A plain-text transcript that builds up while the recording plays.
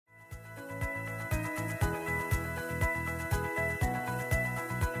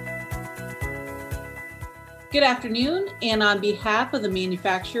Good afternoon, and on behalf of the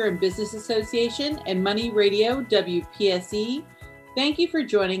Manufacturer and Business Association and Money Radio WPSE, thank you for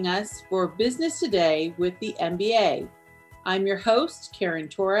joining us for Business Today with the MBA. I'm your host, Karen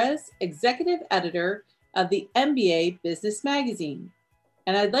Torres, Executive Editor of the MBA Business Magazine.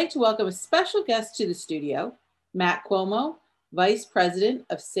 And I'd like to welcome a special guest to the studio, Matt Cuomo, Vice President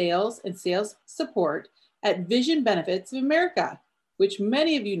of Sales and Sales Support at Vision Benefits of America, which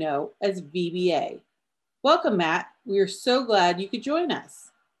many of you know as VBA. Welcome, Matt. We are so glad you could join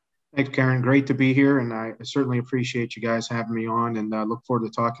us. Thanks, Karen. Great to be here, and I certainly appreciate you guys having me on and look forward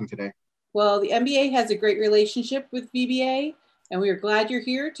to talking today. Well, the MBA has a great relationship with VBA, and we are glad you're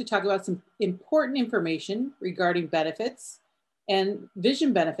here to talk about some important information regarding benefits and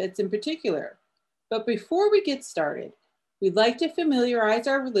vision benefits in particular. But before we get started, we'd like to familiarize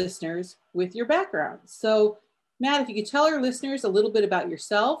our listeners with your background. So, Matt, if you could tell our listeners a little bit about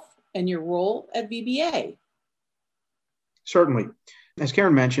yourself and your role at VBA. Certainly. As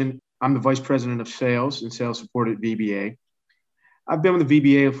Karen mentioned, I'm the Vice President of Sales and Sales Support at VBA. I've been with the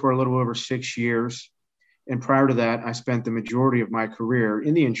VBA for a little over 6 years. And prior to that, I spent the majority of my career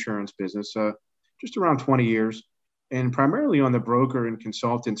in the insurance business, just around 20 years, and primarily on the broker and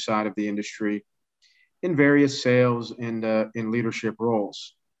consultant side of the industry in various sales and in leadership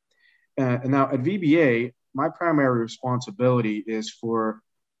roles. And now at VBA, my primary responsibility is for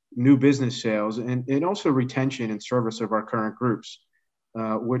new business sales and also retention and service of our current groups,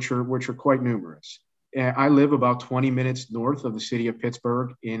 which are quite numerous. And I live about 20 minutes north of the city of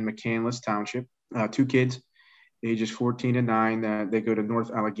Pittsburgh in McCandless Township. 2 kids, ages 14 and 9. They go to North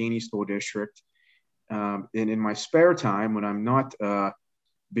Allegheny School District. And in my spare time, when I'm not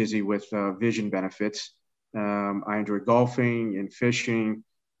busy with vision benefits, I enjoy golfing and fishing,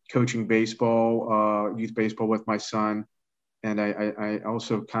 coaching baseball, youth baseball with my son. And I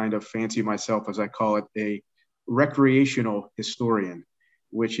also kind of fancy myself, as I call it, a recreational historian,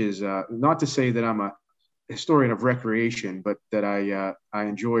 which is not to say that I'm a historian of recreation, but that I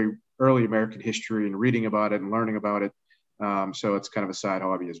enjoy early American history and reading about it and learning about it. So it's kind of a side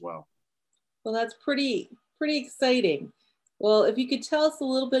hobby as well. Well, that's pretty exciting. Well, if you could tell us a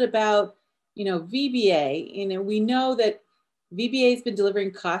little bit about, VBA. We know that VBA has been delivering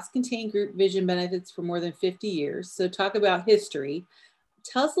cost-contained group vision benefits for more than 50 years. So talk about history.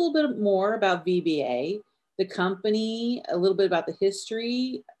 Tell us a little bit more about VBA, the company, a little bit about the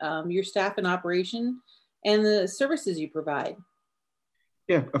history, your staff and operation, and the services you provide.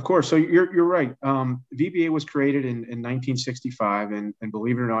 Yeah, of course. So you're right. VBA was created in 1965, and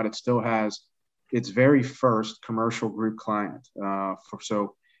believe it or not, it still has its very first commercial group client.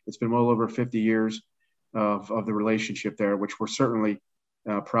 So it's been well over 50 years of the relationship there, which we're certainly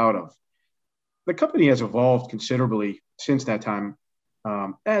proud of. The company has evolved considerably since that time,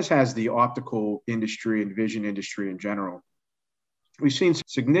 as has the optical industry and vision industry in general. We've seen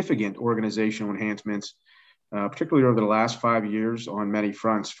significant organizational enhancements, particularly over the last 5 years on many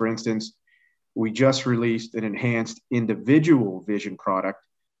fronts. For instance, we just released an enhanced individual vision product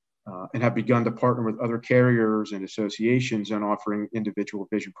and have begun to partner with other carriers and associations on offering individual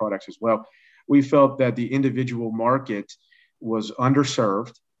vision products as well. We felt that the individual market was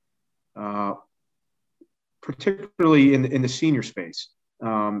underserved, particularly in the senior space.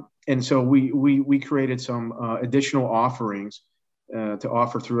 And so we created some additional offerings to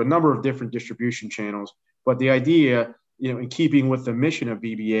offer through a number of different distribution channels. But the idea, in keeping with the mission of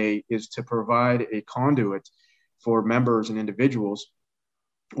VBA, is to provide a conduit for members and individuals,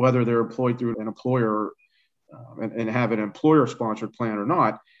 whether they're employed through an employer and have an employer-sponsored plan or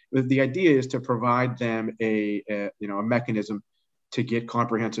not. The idea is to provide them a mechanism to get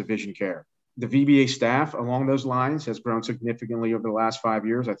comprehensive vision care. The VBA staff along those lines has grown significantly over the last 5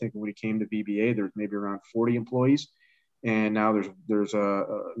 years. I think when it came to VBA, there's maybe around 40 employees, and now there's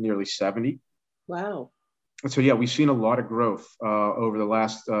nearly 70. Wow. So yeah, we've seen a lot of growth over the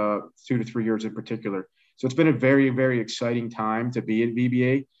last 2 to 3 years in particular. So it's been a very, very exciting time to be at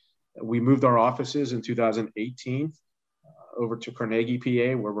VBA. We moved our offices in 2018 over to Carnegie,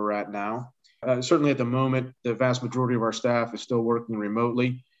 PA, where we're at now. Certainly at the moment, the vast majority of our staff is still working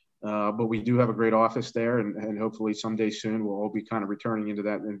remotely, but we do have a great office there, and hopefully someday soon we'll all be kind of returning into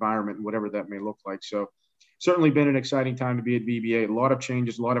that environment, whatever that may look like. So certainly been an exciting time to be at VBA. A lot of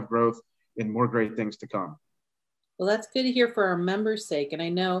changes, a lot of growth, and more great things to come. Well, that's good to hear for our members' sake. And I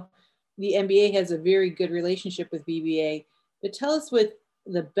know the MBA has a very good relationship with VBA, but tell us with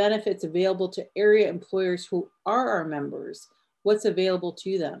the benefits available to area employers who are our members, what's available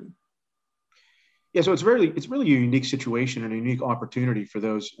to them? Yeah, so it's really a unique situation and a unique opportunity for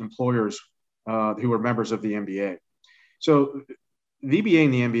those employers who are members of the MBA. So VBA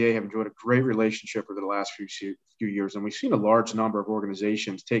and the MBA have enjoyed a great relationship over the last few years, and we've seen a large number of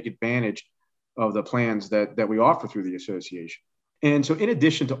organizations take advantage of the plans that we offer through the association. And so in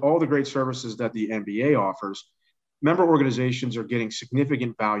addition to all the great services that the MBA offers, member organizations are getting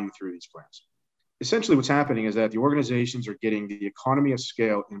significant value through these plans. Essentially, what's happening is that the organizations are getting the economy of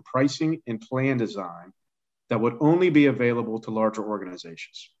scale in pricing and plan design that would only be available to larger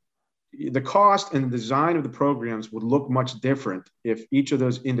organizations. The cost and the design of the programs would look much different if each of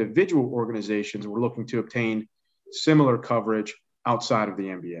those individual organizations were looking to obtain similar coverage outside of the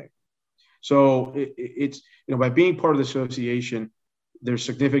MBA. So it's, by being part of the association, there's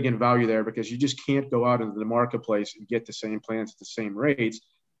significant value there because you just can't go out into the marketplace and get the same plans at the same rates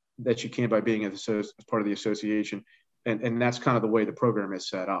that you can by being as part of the association. And that's kind of the way the program is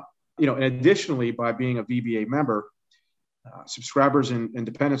set up. And additionally, by being a VBA member, subscribers and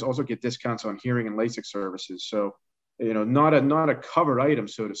dependents also get discounts on hearing and LASIK services. So, not a covered item,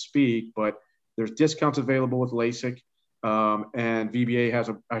 so to speak, but there's discounts available with LASIK. And VBA has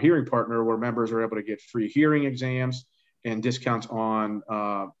a hearing partner where members are able to get free hearing exams and discounts on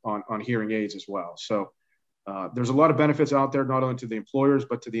hearing aids as well. So there's a lot of benefits out there, not only to the employers,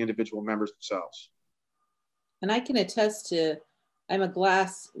 but to the individual members themselves. And I can attest to, I'm a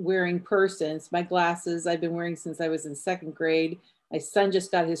glass wearing person. It's my glasses I've been wearing since I was in second grade. My son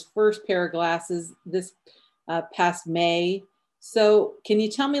just got his first pair of glasses this past May. So can you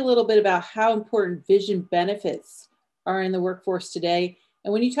tell me a little bit about how important vision benefits are in the workforce today?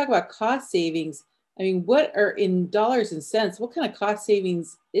 And when you talk about cost savings, I mean, what are in dollars and cents, what kind of cost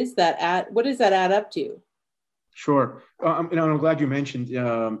savings is that at? What does that add up to? Sure. I'm glad you mentioned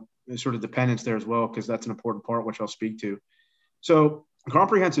sort of dependence there as well, because that's an important part, which I'll speak to. So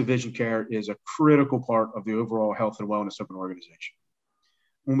comprehensive vision care is a critical part of the overall health and wellness of an organization.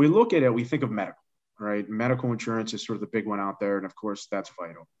 When we look at it, we think of medical, right? Medical insurance is sort of the big one out there. And of course, that's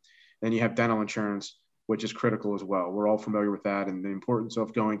vital. Then you have dental insurance, which is critical as well. We're all familiar with that and the importance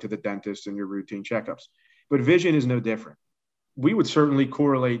of going to the dentist and your routine checkups. But vision is no different. We would certainly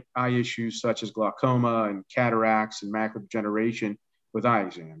correlate eye issues such as glaucoma and cataracts and macular degeneration with eye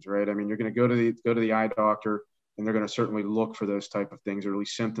exams, right? I mean, you're going to go to the eye doctor, and they're going to certainly look for those type of things, or at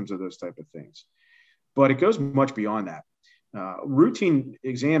least symptoms of those type of things. But it goes much beyond that. Routine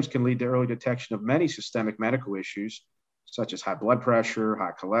exams can lead to early detection of many systemic medical issues, such as high blood pressure,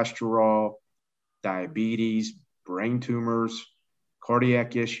 high cholesterol, diabetes, brain tumors,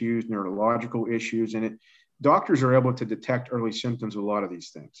 cardiac issues, neurological issues, and doctors are able to detect early symptoms of a lot of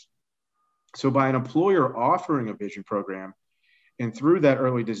these things. So by an employer offering a vision program, and through that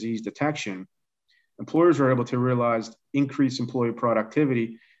early disease detection, employers are able to realize increased employee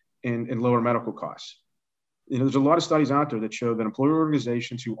productivity and lower medical costs. There's a lot of studies out there that show that employer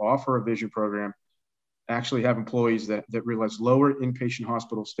organizations who offer a vision program actually have employees that realize lower inpatient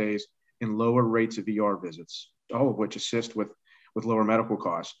hospital stays and lower rates of ER visits, all of which assist with lower medical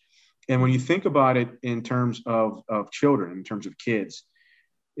costs. And when you think about it in terms of children, in terms of kids,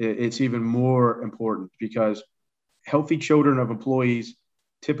 it's even more important because healthy children of employees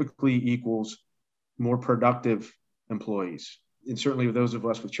typically equals more productive employees. And certainly those of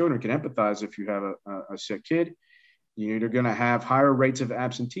us with children can empathize. If you have a sick kid, you're going to have higher rates of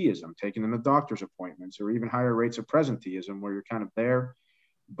absenteeism, taking them to doctor's appointments, or even higher rates of presenteeism where you're kind of there,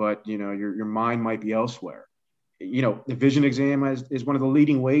 but your mind might be elsewhere. The vision exam is one of the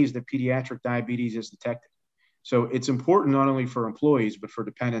leading ways that pediatric diabetes is detected. So it's important not only for employees, but for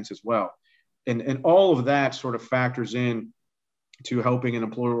dependents as well. And all of that sort of factors in to helping an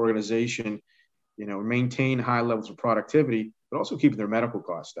employer organization, maintain high levels of productivity, but also keeping their medical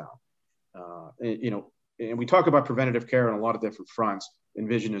costs down. And we talk about preventative care on a lot of different fronts, and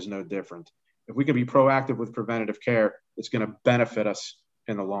vision is no different. If we can be proactive with preventative care, it's going to benefit us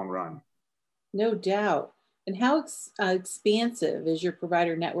in the long run. No doubt. And how expansive is your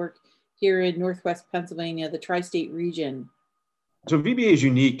provider network here in Northwest Pennsylvania, the tri-state region? So VBA is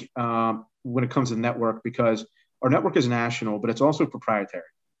unique when it comes to network because our network is national, but it's also proprietary.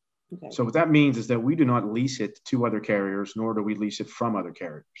 Okay. So what that means is that we do not lease it to other carriers, nor do we lease it from other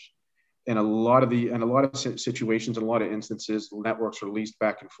carriers. In a lot of situations, in a lot of instances, networks are leased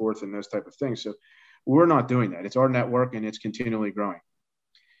back and forth and those type of things. So we're not doing that. It's our network and it's continually growing.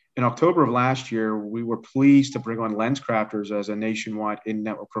 In October of last year, we were pleased to bring on LensCrafters as a nationwide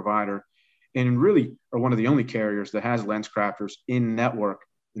in-network provider, and really are one of the only carriers that has LensCrafters in-network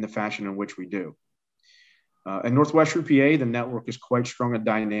in the fashion in which we do. In Northwestern PA, the network is quite strong and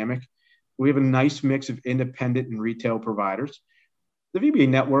dynamic. We have a nice mix of independent and retail providers. The VBA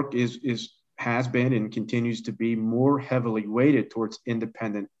network has been and continues to be more heavily weighted towards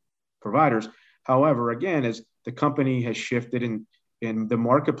independent providers. However, again, as the company has shifted and and the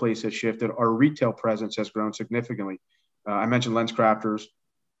marketplace has shifted. Our retail presence has grown significantly. I mentioned LensCrafters,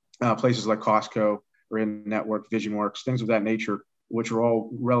 places like Costco or in network, VisionWorks, things of that nature, which are all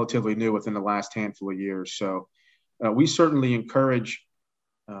relatively new within the last handful of years. So we certainly encourage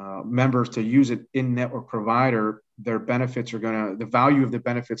members to use an in-network provider. Their benefits the value of the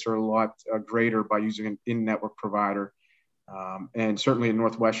benefits are a lot greater by using an in-network provider. And certainly in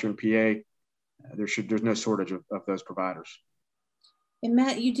Northwestern PA, there's no shortage of those providers. And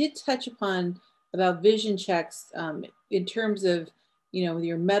Matt, you did touch upon about vision checks in terms of,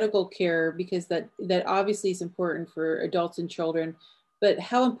 your medical care, because that obviously is important for adults and children, but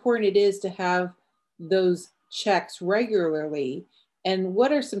how important it is to have those checks regularly. And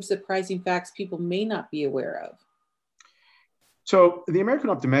what are some surprising facts people may not be aware of? So the American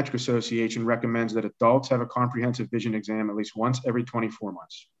Optometric Association recommends that adults have a comprehensive vision exam at least once every 24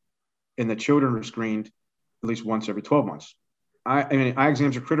 months. And the children are screened at least once every 12 months. Eye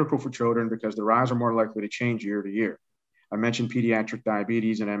exams are critical for children because their eyes are more likely to change year to year. I mentioned pediatric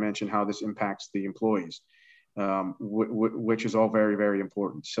diabetes, and I mentioned how this impacts the employees, which is all very, very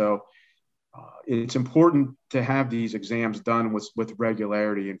important. So it's important to have these exams done with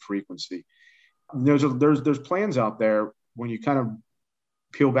regularity and frequency. There's plans out there. When you kind of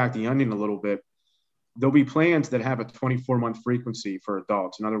peel back the onion a little bit, there'll be plans that have a 24-month frequency for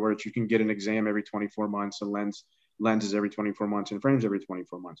adults. In other words, you can get an exam every 24 months, and lenses every 24 months, and frames every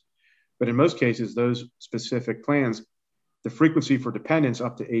 24 months. But in most cases, those specific plans, the frequency for dependents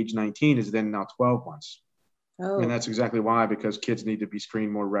up to age 19 is then now 12 months. Oh. And that's exactly why, because kids need to be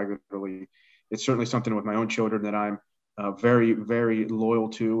screened more regularly. It's certainly something with my own children that I'm very, very loyal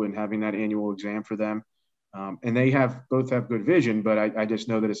to, and having that annual exam for them. And they both have good vision, but I just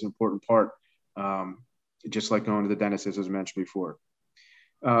know that it's an important part, just like going to the dentist, as mentioned before.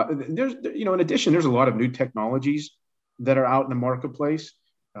 In addition, there's a lot of new technologies that are out in the marketplace.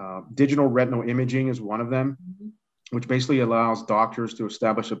 Digital retinal imaging is one of them, which basically allows doctors to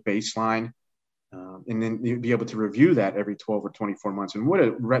establish a baseline and then you'd be able to review that every 12 or 24 months. And what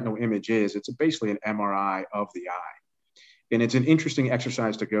a retinal image is, it's basically an MRI of the eye. And it's an interesting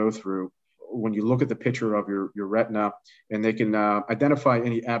exercise to go through when you look at the picture of your retina, and they can identify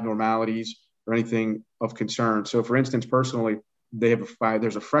any abnormalities or anything of concern. So for instance, personally,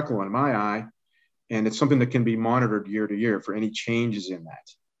 there's a freckle in my eye, and it's something that can be monitored year to year for any changes in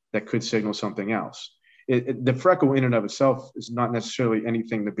that could signal something else. The freckle in and of itself is not necessarily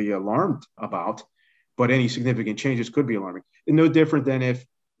anything to be alarmed about, but any significant changes could be alarming. And no different than if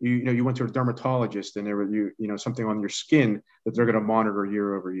you went to a dermatologist and there was something on your skin that they're going to monitor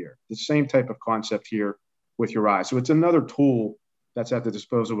year over year. The same type of concept here with your eyes. So it's another tool that's at the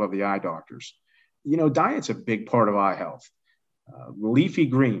disposal of the eye doctors. Diet's a big part of eye health. Leafy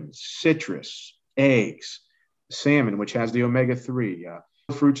greens, citrus, eggs, salmon, which has the omega-3,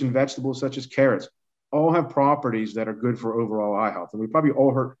 fruits and vegetables such as carrots, all have properties that are good for overall eye health. And we probably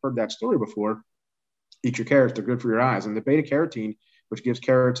all heard that story before. Eat your carrots, they're good for your eyes. And the beta carotene, which gives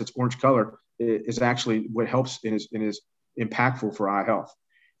carrots its orange color, is actually what helps and is impactful for eye health.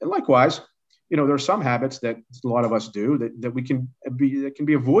 And likewise, there are some habits that a lot of us do that can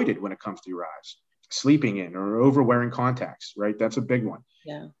be avoided when it comes to your eyes. Sleeping in or over wearing contacts, right? That's a big one.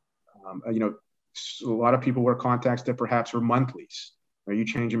 Yeah. A lot of people wear contacts that perhaps are monthlies, or you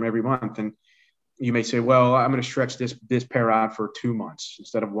change them every month. And you may say, well, I'm going to stretch this pair out for 2 months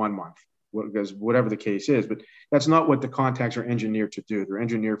instead of 1 month, because whatever the case is. But that's not what the contacts are engineered to do. They're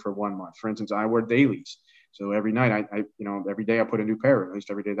engineered for 1 month. For instance, I wear dailies. So every night, every day I put a new pair, at least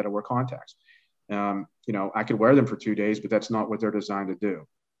every day that I wear contacts. I could wear them for 2 days, but that's not what they're designed to do.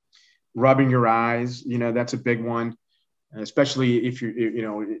 Rubbing your eyes, that's a big one, especially if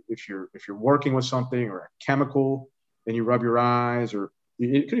you're working with something or a chemical and you rub your eyes, or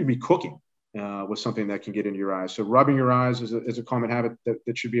it could even be cooking with something that can get into your eyes. So rubbing your eyes is a common habit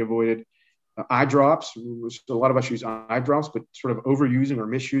that should be avoided. Eye drops, a lot of us use eye drops, but sort of overusing or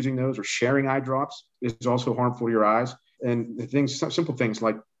misusing those or sharing eye drops is also harmful to your eyes. And simple things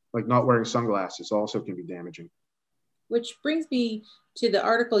like not wearing sunglasses also can be damaging. Which brings me to the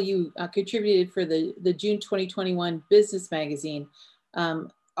article you contributed for the June 2021 Business Magazine.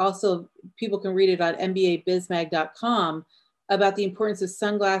 Also, people can read it on mbabizmag.com about the importance of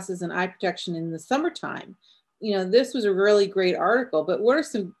sunglasses and eye protection in the summertime. This was a really great article, but what are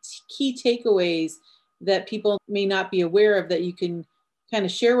some key takeaways that people may not be aware of that you can kind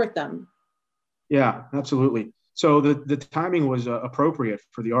of share with them? Yeah, absolutely. So the timing was appropriate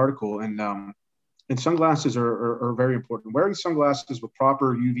for the article, and sunglasses are very important. Wearing sunglasses with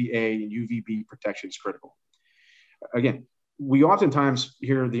proper UVA and UVB protection is critical. Again, we oftentimes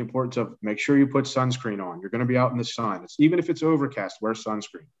hear the importance of make sure you put sunscreen on. You're going to be out in the sun. Even if it's overcast, wear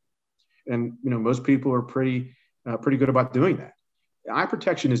sunscreen. And most people are pretty good about doing that. Eye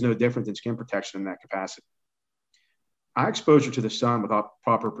protection is no different than skin protection in that capacity. Eye exposure to the sun without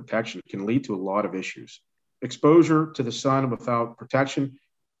proper protection can lead to a lot of issues. Exposure to the sun without protection,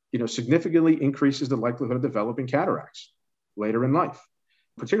 significantly increases the likelihood of developing cataracts later in life.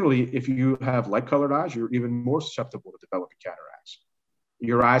 Particularly if you have light-colored eyes, you're even more susceptible to developing cataracts.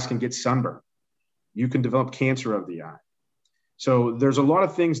 Your eyes can get sunburned. You can develop cancer of the eye. So there's a lot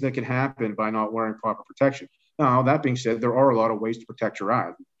of things that can happen by not wearing proper protection. Now, that being said, there are a lot of ways to protect your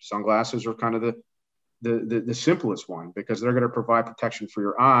eye. Sunglasses are kind of the simplest one because they're going to provide protection for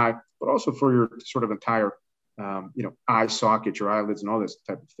your eye, but also for your sort of entire, eye socket, your eyelids, and all those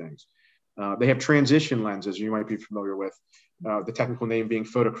type of things. They have transition lenses you might be familiar with, the technical name being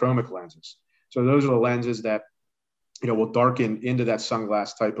photochromic lenses. So those are the lenses that, will darken into that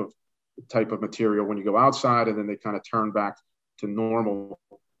sunglass type of material when you go outside, and then they kind of turn back to normal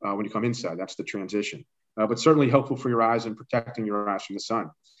when you come inside. That's the transition. But certainly helpful for your eyes and protecting your eyes from the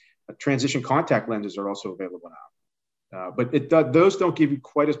sun. Transition contact lenses are also available now. But those don't give you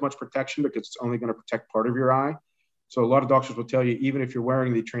quite as much protection because it's only going to protect part of your eye. So a lot of doctors will tell you, even if you're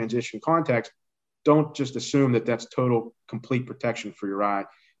wearing the transition contacts, don't just assume that that's total, complete protection for your eye.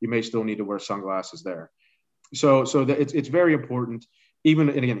 You may still need to wear sunglasses there. So it's very important, even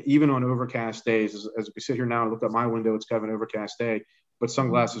on overcast days, as we sit here now and look out my window, it's kind of an overcast day, but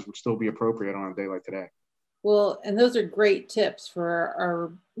sunglasses would still be appropriate on a day like today. Well, and those are great tips for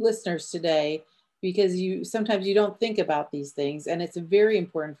our listeners today, because sometimes you don't think about these things, and it's very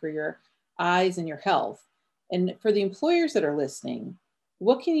important for your eyes and your health. And for the employers that are listening,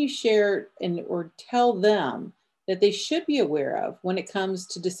 what can you share or tell them that they should be aware of when it comes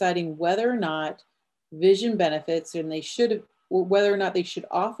to deciding whether or not vision benefits whether or not they should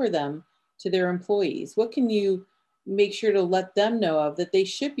offer them to their employees? What can you make sure to let them know of that they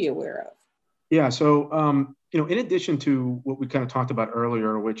should be aware of? Yeah. So, in addition to what we kind of talked about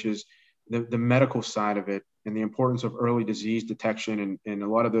earlier, which is the medical side of it and the importance of early disease detection and a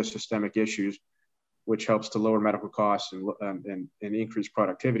lot of those systemic issues, which helps to lower medical costs and increase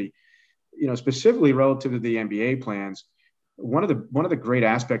productivity, specifically relative to the MBA plans, one of the great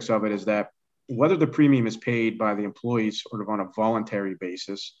aspects of it is that whether the premium is paid by the employees sort of on a voluntary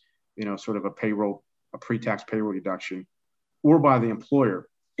basis, sort of a pre-tax payroll deduction, or by the employer,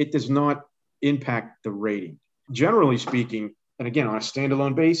 it does not impact the rating. Generally speaking, and again, on a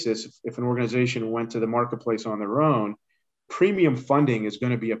standalone basis, if an organization went to the marketplace on their own, premium funding is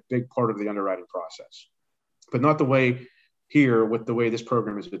going to be a big part of the underwriting process, but not the way here with the way this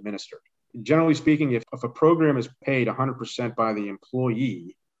program is administered. Generally speaking, if a program is paid 100% by the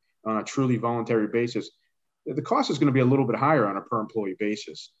employee on a truly voluntary basis, the cost is going to be a little bit higher on a per employee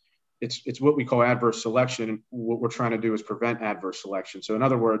basis. It's what we call adverse selection. And what we're trying to do is prevent adverse selection. So in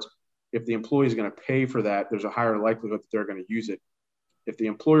other words, if the employee is going to pay for that, there's a higher likelihood that they're going to use it. If the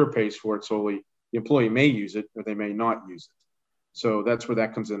employer pays for it solely, the employee may use it or they may not use it. So that's where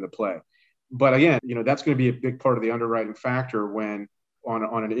that comes into play. But again, that's going to be a big part of the underwriting factor when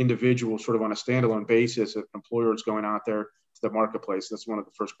on an individual, sort of on a standalone basis, if an employer is going out there to the marketplace, that's one of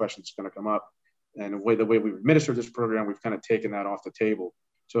the first questions that's going to come up. And the way we've administered this program, we've kind of taken that off the table.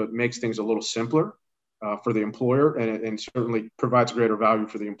 So it makes things a little simpler for the employer and certainly provides greater value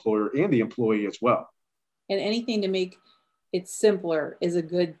for the employer and the employee as well. And anything to make it simpler is a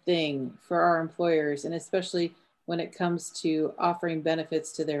good thing for our employers, and especially when it comes to offering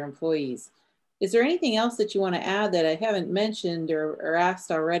benefits to their employees. Is there anything else that you want to add that I haven't mentioned or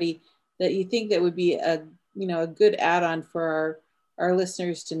asked already that you think that would be a good add-on for our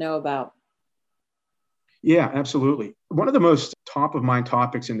listeners to know about? Yeah, absolutely. One of the most top of mind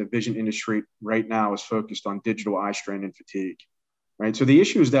topics in the vision industry right now is focused on digital eye strain and fatigue, right? So the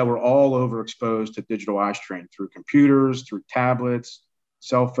issue is that we're all overexposed to digital eye strain through computers, through tablets,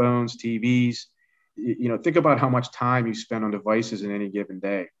 cell phones, TVs. Think about how much time you spend on devices in any given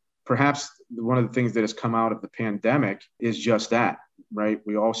day. Perhaps one of the things that has come out of the pandemic is just that, right?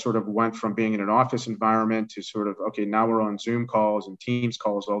 We all sort of went from being in an office environment to sort of, okay, now we're on Zoom calls and Teams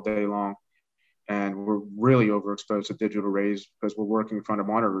calls all day long. And we're really overexposed to digital rays because we're working in front of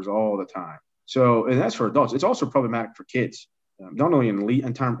monitors all the time. So, and that's for adults. It's also problematic for kids, not only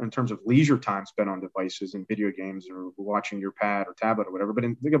in terms of leisure time spent on devices and video games or watching your pad or tablet or whatever, but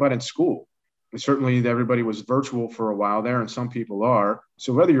think about in school. And certainly everybody was virtual for a while there, and some people are.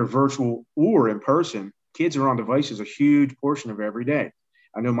 So whether you're virtual or in person, kids are on devices a huge portion of every day.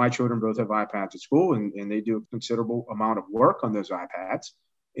 I know my children both have iPads at school, and they do a considerable amount of work on those iPads,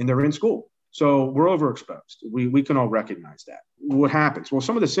 and they're in school. So we're overexposed. We can all recognize that. What happens? Well,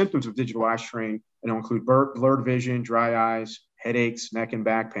 some of the symptoms of digital eye strain include blurred vision, dry eyes, headaches, neck and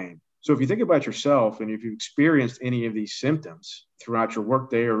back pain. So if you think about yourself and if you've experienced any of these symptoms throughout your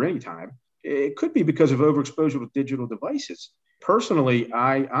workday or any time, it could be because of overexposure with digital devices. Personally,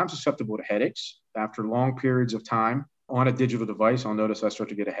 I'm susceptible to headaches after long periods of time on a digital device. I'll notice I start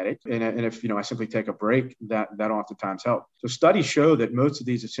to get a headache. And if I simply take a break, that oftentimes helps. So studies show that most of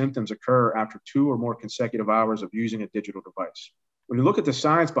these symptoms occur after 2 or more consecutive hours of using a digital device. When you look at the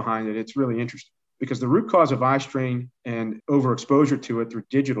science behind it, it's really interesting because the root cause of eye strain and overexposure to it through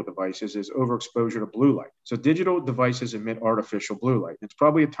digital devices is overexposure to blue light. So digital devices emit artificial blue light. It's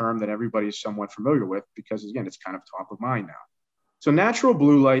probably a term that everybody is somewhat familiar with because, again, it's kind of top of mind now. So natural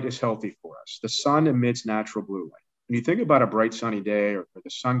blue light is healthy for us. The sun emits natural blue light. When you think about a bright sunny day or the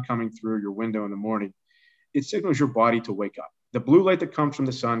sun coming through your window in the morning, it signals your body to wake up. The blue light that comes from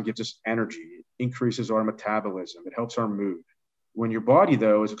the sun gives us energy. It increases our metabolism. It helps our mood. When your body,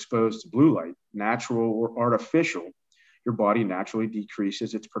 though, is exposed to blue light, natural or artificial, your body naturally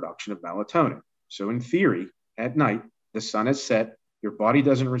decreases its production of melatonin. So in theory, at night, the sun is set, your body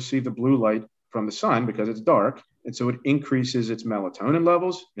doesn't receive the blue light from the sun because it's dark, and so it increases its melatonin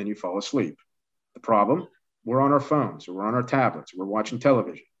levels, then you fall asleep. The problem, we're on our phones, or we're on our tablets, or we're watching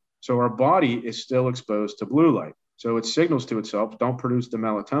television. So our body is still exposed to blue light. So it signals to itself, don't produce the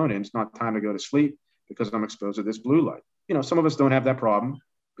melatonin, it's not time to go to sleep because I'm exposed to this blue light. Some of us don't have that problem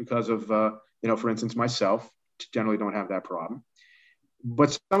because of, for instance, myself, generally don't have that problem.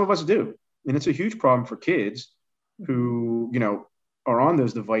 But some of us do. And it's a huge problem for kids who, are on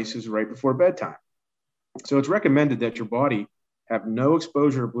those devices right before bedtime. So it's recommended that your body have no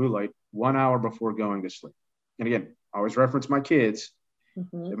exposure to blue light 1 hour before going to sleep. And again, I always reference my kids.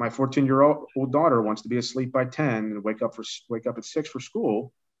 If my 14-year-old daughter wants to be asleep by 10 and wake up at 6 for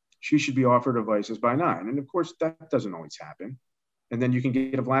school, she should be offered devices by 9. And of course, that doesn't always happen. And then you can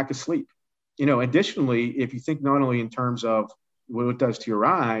get a lack of sleep. Additionally, if you think not only in terms of what it does to your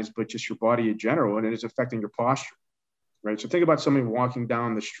eyes, but just your body in general, and it is affecting your posture, right? So think about somebody walking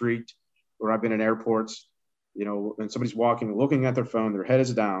down the street, or I've been in airports, and somebody's walking, looking at their phone, their head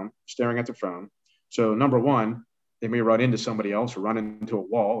is down, staring at their phone. So number one, they may run into somebody else or run into a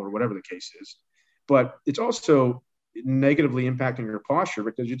wall or whatever the case is. But it's also negatively impacting your posture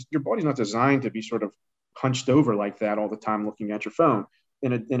because your body's not designed to be sort of hunched over like that all the time looking at your phone,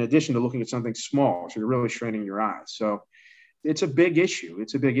 in addition to looking at something small. So you're really straining your eyes. So it's a big issue.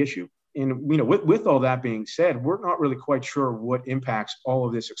 And, with all that being said, we're not really quite sure what impacts all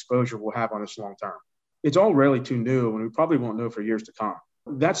of this exposure will have on us long term. It's all really too new, and we probably won't know for years to come.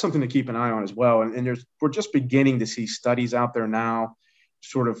 That's something to keep an eye on as well. And we're just beginning to see studies out there now,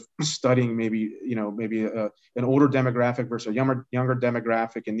 sort of studying maybe an older demographic versus a younger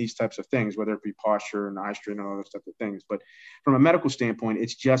demographic and these types of things, whether it be posture and eye strain and all those types of things. But from a medical standpoint,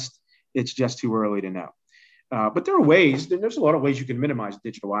 it's just too early to know. But there's a lot of ways you can minimize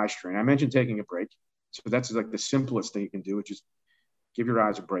digital eye strain. I mentioned taking a break. So that's like the simplest thing you can do, which is give your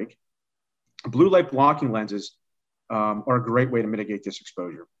eyes a break. Blue light blocking lenses are a great way to mitigate this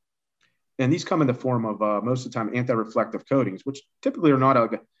exposure. And these come in the form of most of the time anti-reflective coatings, which typically are not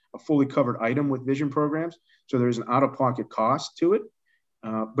a fully covered item with vision programs. So there's an out-of-pocket cost to it.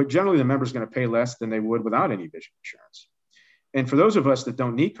 But generally, the member is going to pay less than they would without any vision insurance. And for those of us that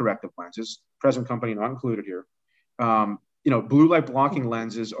don't need corrective lenses, present company not included here, blue light blocking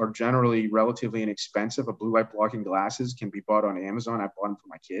lenses are generally relatively inexpensive. A blue light blocking glasses can be bought on Amazon. I bought them for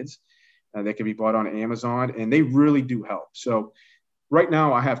my kids. They can be bought on Amazon, and they really do help. So right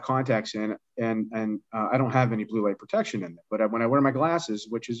now I have contacts in, and I don't have any blue light protection in them. But when I wear my glasses,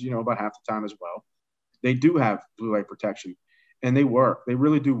 which is, about half the time as well, they do have blue light protection, and they work. They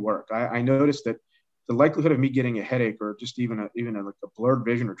really do work. I noticed that the likelihood of me getting a headache or just even a blurred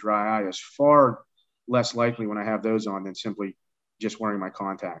vision or dry eye is far less likely when I have those on than simply just wearing my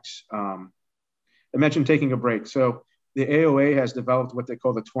contacts. I mentioned taking a break. So the AOA has developed what they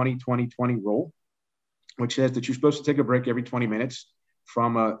call the 20-20-20 rule, which says that you're supposed to take a break every 20 minutes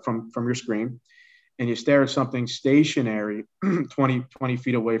from your screen, and you stare at something stationary 20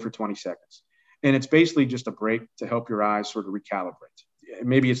 feet away for 20 seconds. And it's basically just a break to help your eyes sort of recalibrate.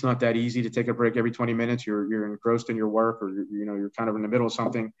 Maybe it's not that easy to take a break every 20 minutes. You're engrossed in your work, or you're kind of in the middle of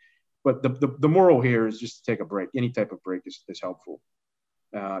something. But the moral here is just to take a break. Any type of break is helpful.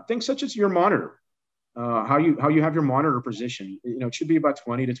 Things such as your monitor. How you have your monitor positioned. It should be about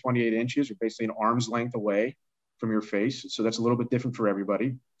 20 to 28 inches, or basically an arm's length away from your face. So that's a little bit different for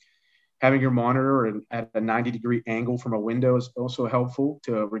everybody. Having your monitor at a 90-degree angle from a window is also helpful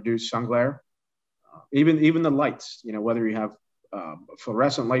to reduce sun glare. Even the lights, whether you have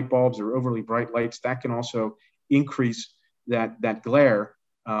fluorescent light bulbs or overly bright lights, that can also increase that glare,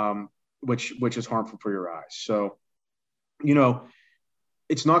 which is harmful for your eyes. So,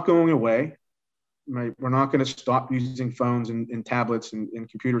 it's not going away. Right? We're not going to stop using phones and tablets and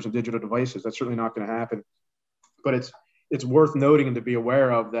computers and digital devices. That's certainly not going to happen. But it's worth noting and to be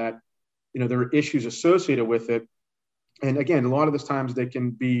aware of that, there are issues associated with it. And again, a lot of the times they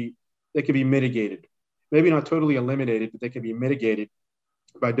can be mitigated. Maybe not totally eliminated, but they can be mitigated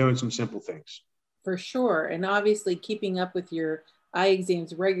by doing some simple things. For sure. And obviously keeping up with your eye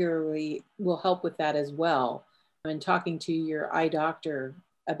exams regularly will help with that as well. And talking to your eye doctor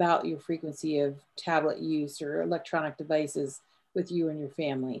about your frequency of tablet use or electronic devices with you and your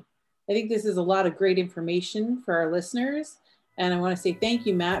family. I think this is a lot of great information for our listeners. And I want to say thank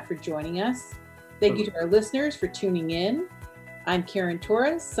you, Matt, for joining us. Thank you to our listeners for tuning in. I'm Karen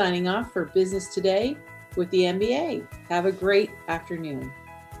Torres, signing off for Business Today with the MBA. Have a great afternoon.